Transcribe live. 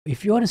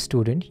If you're a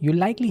student, you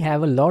likely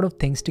have a lot of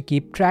things to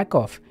keep track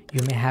of. You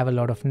may have a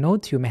lot of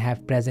notes, you may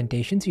have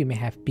presentations, you may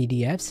have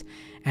PDFs,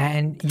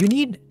 and you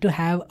need to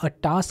have a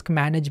task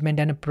management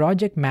and a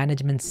project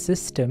management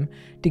system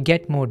to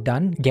get more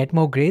done, get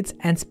more grades,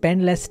 and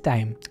spend less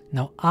time.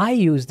 Now, I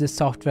use this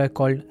software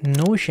called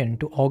Notion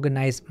to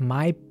organize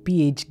my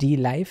PhD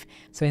life.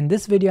 So in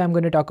this video, I'm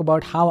going to talk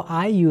about how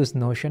I use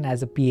Notion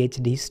as a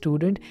PhD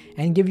student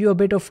and give you a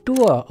bit of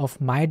tour of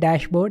my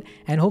dashboard,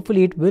 and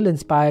hopefully it will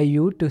inspire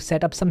you to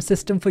set up some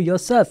system for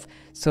yourself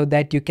so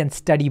that you can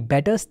study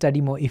better,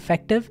 study more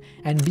effective,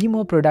 and be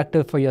more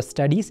productive for your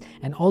studies,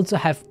 and also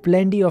have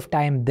plenty of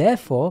time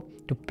therefore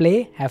to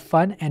play, have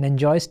fun, and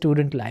enjoy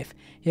student life.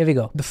 Here we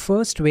go. The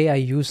first way I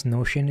use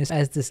Notion is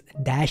as this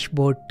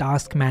dashboard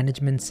task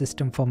management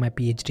system for my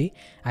PhD.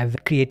 I've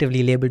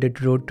creatively labeled it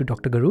Road to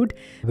Dr. Garud,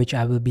 which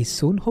I will be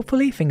soon,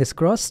 hopefully, fingers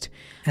crossed.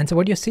 And so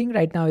what you're seeing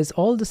right now is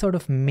all the sort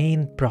of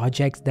main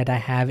projects that I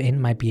have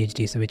in my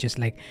PhD. So which is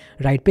like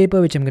write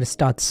paper, which I'm going to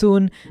start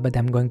soon, but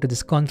I'm going to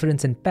this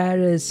conference in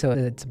Paris. So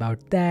it's about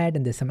that.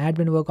 And there's some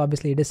admin work,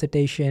 obviously,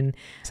 dissertation,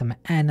 some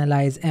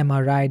analyze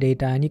MRI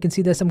data. And you can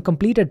see there's some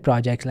completed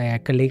projects, like I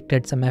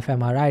collected some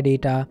fMRI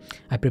data.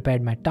 I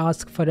prepared my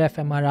task for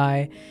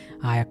fMRI.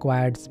 I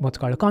acquired what's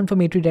called a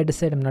confirmatory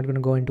dataset. I'm not going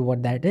to go into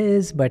what that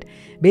is, but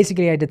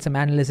basically I did some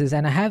analysis,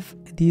 and I have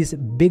these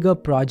bigger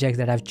projects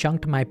that I've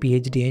chunked my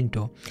PhD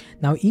into.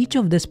 Now, each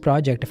of this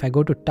project, if I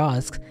go to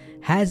tasks,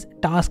 has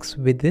tasks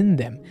within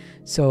them.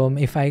 So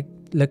if I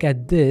look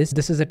at this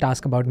is a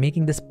task about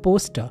making this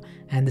poster,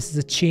 and this is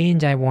a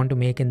change I want to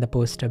make in the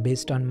poster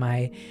based on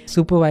my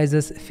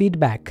supervisor's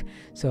feedback.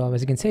 So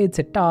as you can see, it's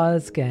a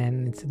task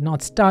and it's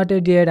not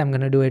started yet. I'm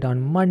going to do it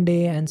on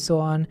Monday and so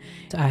on.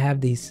 So I have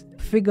these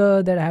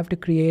figure that I have to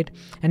create,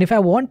 and if I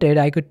wanted,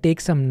 I could take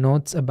some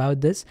notes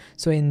about this.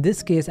 So in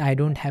this case, I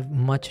don't have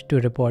much to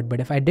report, but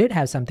if I did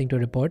have something to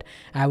report,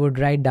 I would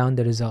write down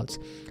the results.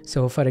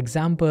 So for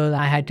example,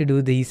 I had to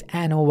do these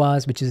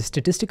ANOVAs, which is a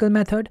statistical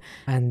method,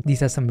 and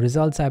these are some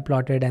results I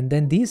plotted, and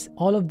then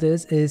all of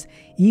this is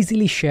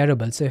easily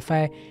shareable. So if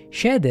I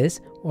share this,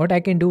 what I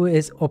can do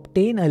is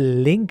obtain a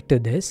link to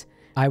this.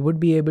 I would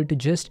be able to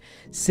just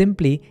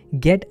simply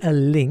get a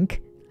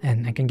link,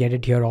 and I can get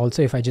it here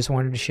also if I just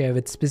wanted to share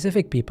with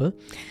specific people,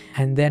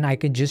 and then I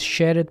can just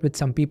share it with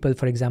some people,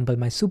 for example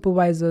my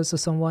supervisors or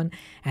someone,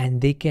 and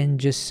they can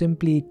just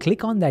simply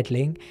click on that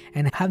link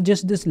and have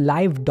just this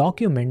live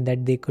document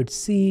that they could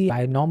see.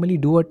 I normally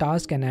do a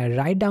task and I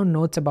write down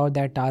notes about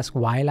that task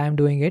while I'm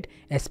doing it,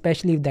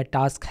 especially if that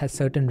task has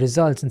certain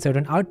results and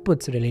certain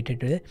outputs related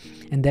to it,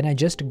 and then I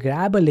just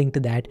grab a link to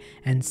that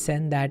and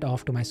send that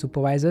off to my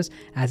supervisors.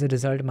 As a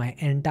result, my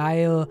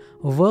entire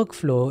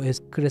workflow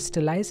is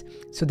crystallized.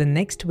 So the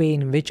next way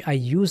in which I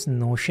use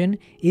Notion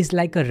is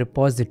like a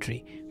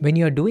repository. When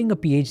you're doing a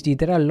PhD,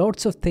 there are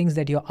lots of things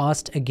that you're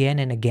asked again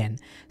and again.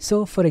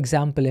 So for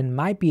example, in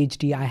my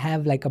PhD, I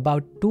have like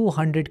about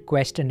 200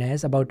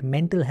 questionnaires about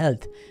mental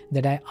health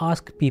that I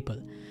ask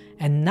people.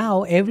 And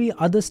now every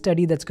other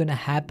study that's going to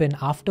happen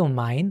after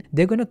mine,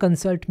 they're going to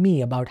consult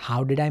me about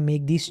how did I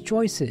make these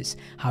choices?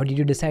 How did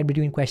you decide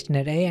between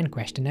questionnaire A and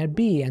questionnaire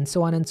B, and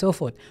so on and so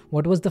forth?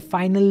 What was the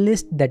final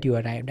list that you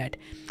arrived at?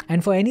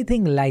 And for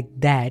anything like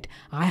that,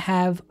 I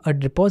have a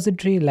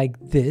repository like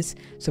this.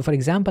 So for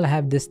example, I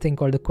have this thing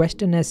called the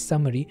questionnaire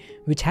summary,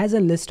 which has a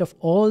list of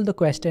all the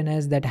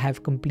questionnaires that I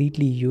have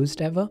completely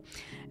used ever.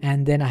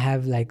 And then I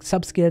have like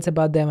subscales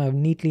about them. I've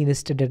neatly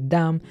listed it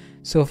down.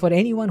 So for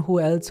anyone who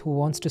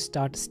wants to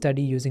start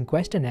study using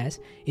questionnaires,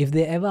 if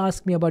they ever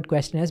ask me about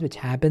questionnaires, which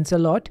happens a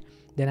lot,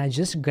 then I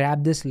just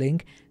grab this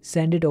link,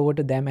 send it over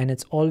to them, and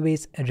it's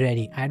always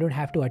ready. I don't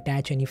have to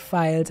attach any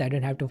files. I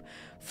don't have to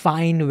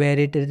find where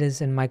it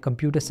is in my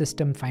computer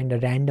system, find a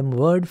random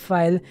Word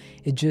file.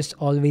 It just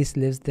always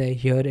lives there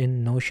here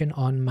in Notion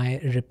on my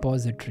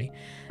repository.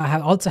 I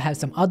also have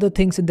some other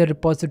things in the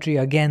repository.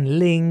 Again,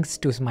 links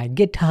to my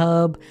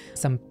GitHub,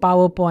 some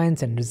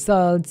PowerPoints and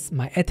results,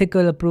 my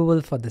ethical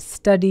approval for the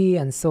study,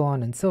 and so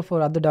on and so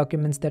forth, other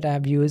documents that I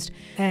have used.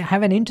 I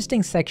have an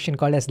interesting section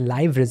called as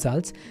live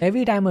results.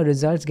 Every time a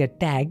results get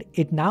tagged,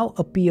 it now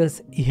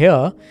appears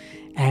here,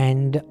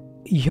 and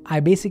I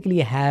basically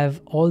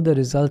have all the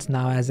results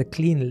now as a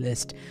clean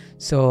list.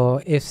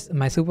 So if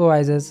my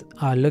supervisors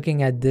are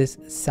looking at this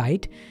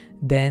site,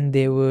 then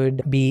they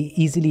would be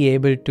easily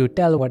able to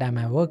tell what am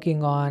I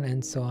working on,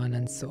 and so on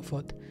and so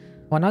forth.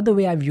 One other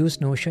way I've used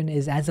Notion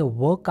is as a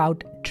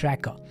workout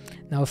tracker.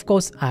 Now, of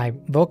course, I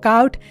work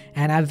out,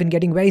 and I've been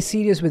getting very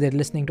serious with it,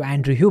 listening to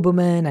Andrew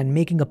Huberman and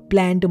making a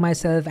plan to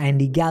myself,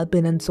 Andy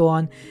Galpin, and so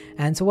on.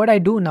 And so what I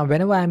do now,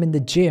 whenever I'm in the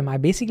gym, I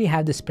basically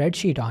have the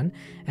spreadsheet on,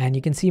 and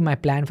you can see my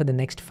plan for the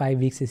next 5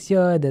 weeks is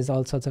here. There's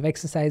all sorts of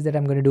exercise that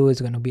I'm going to do.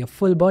 It's going to be a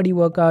full body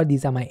workout.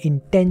 These are my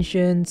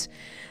intentions.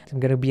 I'm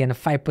going to be on a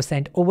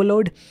 5%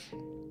 overload.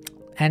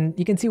 And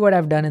you can see what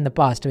I've done in the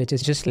past, which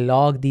is just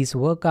log these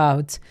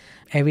workouts.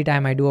 Every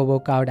time I do a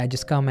workout, I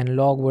just come and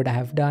log what I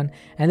have done.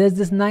 And there's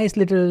this nice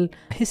little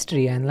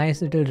history and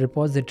nice little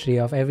repository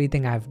of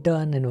everything I've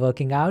done in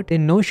working out.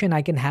 In Notion,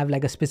 I can have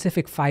like a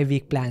specific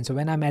 5-week plan. So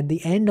when I'm at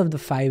the end of the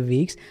 5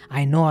 weeks,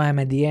 I know I'm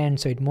at the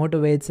end. So it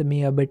motivates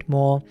me a bit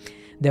more.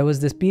 There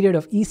was this period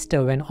of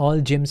Easter when all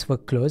gyms were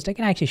closed. I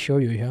can actually show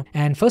you here.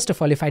 And first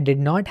of all, if I did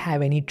not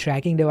have any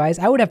tracking device,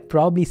 I would have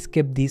probably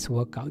skipped these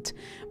workouts.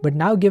 But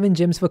now given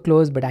gyms were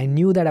closed, but I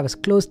knew that I was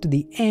close to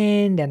the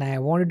end and I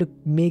wanted to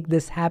make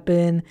this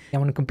happen. I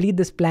want to complete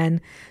this plan.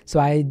 So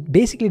I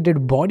basically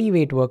did body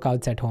weight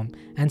workouts at home.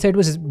 And so it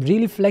was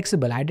really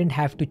flexible. I didn't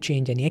have to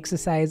change any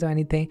exercise or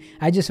anything.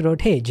 I just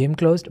wrote, hey, gym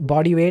closed,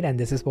 body weight, and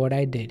this is what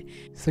I did.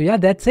 So yeah,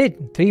 that's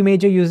it. 3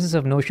 major uses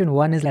of Notion.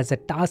 One is as a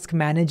task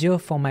manager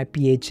for my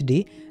PhD.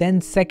 Then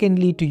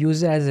secondly, to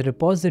use it as a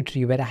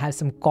repository where I have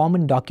some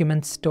common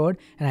documents stored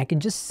and I can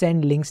just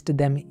send links to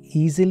them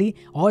easily,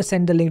 or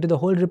send the link to the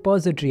whole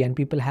repository and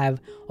people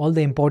have all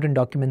the important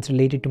documents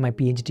related to my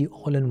PhD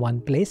all in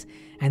one place.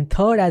 And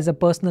third, as a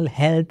personal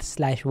health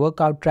 /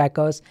 workout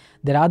trackers,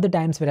 there are the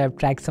times where I've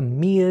tracked some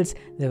meals.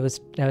 There was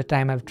a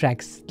time I've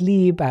tracked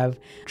sleep. I've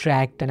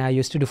tracked, and I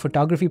used to do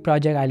photography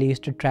project. I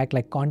used to track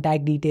like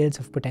contact details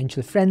of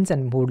potential friends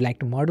and who would like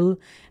to model,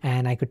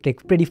 and I could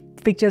take pretty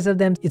pictures of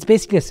them. It's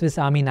basically a Swiss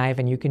Army knife,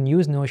 and you can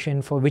use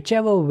Notion for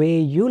whichever way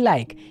you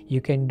like.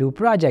 You can do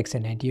projects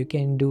in it. You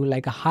can do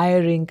like a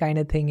hiring kind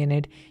of thing in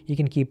it. You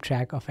can keep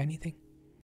track of anything.